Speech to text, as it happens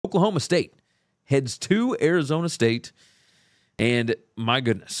Oklahoma State heads to Arizona State, and my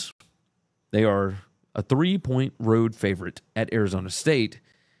goodness, they are a 3-point road favorite at Arizona State.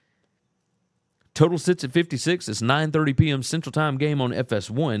 Total sits at 56. It's 9:30 p.m. Central Time game on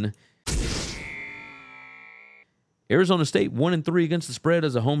FS1. Arizona State 1-3 against the spread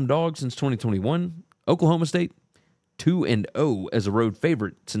as a home dog since 2021. Oklahoma State 2-0 as a road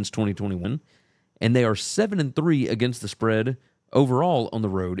favorite since 2021. And they are 7-3 against the spread overall on the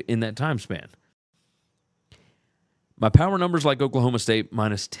road in that time span. My power numbers like Oklahoma State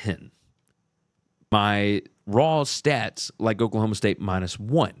 -10. My raw stats like Oklahoma State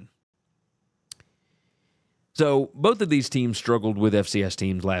 -1. So both of these teams struggled with FCS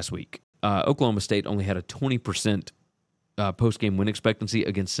teams last week. Oklahoma State only had a 20% post-game win expectancy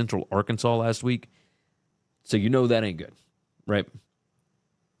against Central Arkansas last week. So you know that ain't good, right?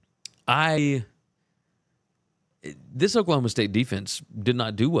 This Oklahoma State defense did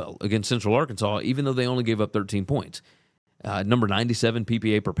not do well against Central Arkansas, even though they only gave up 13 points. Number 97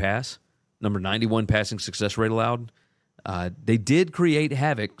 PPA per pass, number 91 passing success rate allowed. They did create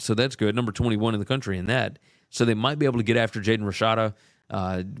havoc, so that's good. Number 21 in the country in that. So they might be able to get after Jaden Rashada.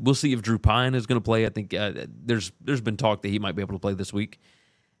 We'll see if Drew Pine is going to play. I think there's been talk that he might be able to play this week.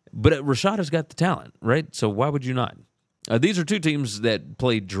 But Rashada's got the talent, right? So why would you not? These are two teams that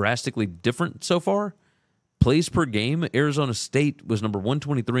play drastically different so far. Plays per game, Arizona State was number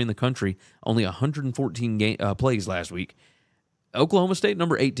 123 in the country, only 114 plays last week. Oklahoma State,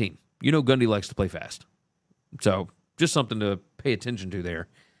 number 18. You know Gundy likes to play fast. So just something to pay attention to there.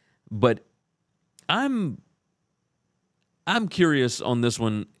 But I'm curious on this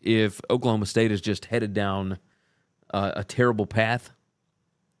one if Oklahoma State is just headed down a terrible path.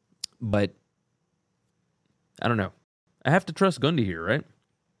 But I don't know. I have to trust Gundy here, right?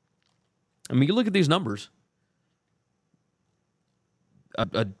 I mean, you look at these numbers.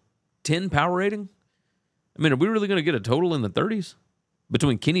 A 10 power rating? I mean, are we really going to get a total in the 30s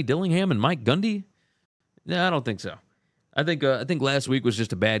between Kenny Dillingham and Mike Gundy? No, I don't think so. I think last week was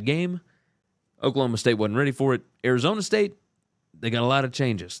just a bad game. Oklahoma State wasn't ready for it. Arizona State, they got a lot of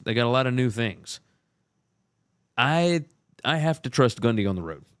changes. They got a lot of new things. I have to trust Gundy on the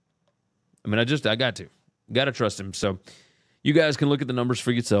road. I mean, I got to. Got to trust him. So you guys can look at the numbers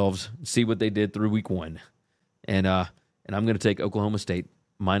for yourselves, see what they did through week 1. And I'm going to take Oklahoma State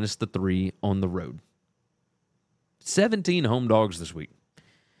 -3 on the road. 17 home dogs this week.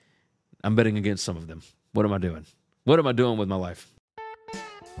 I'm betting against some of them. What am I doing? What am I doing with my life?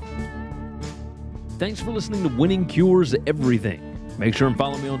 Thanks for listening to Winning Cures Everything. Make sure and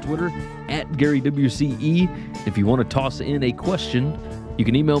follow me on Twitter @GaryWCE. If you want to toss in a question, you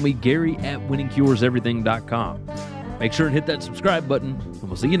can email me, Gary@winningcureseverything.com. Make sure and hit that subscribe button, and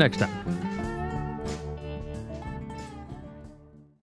we'll see you next time.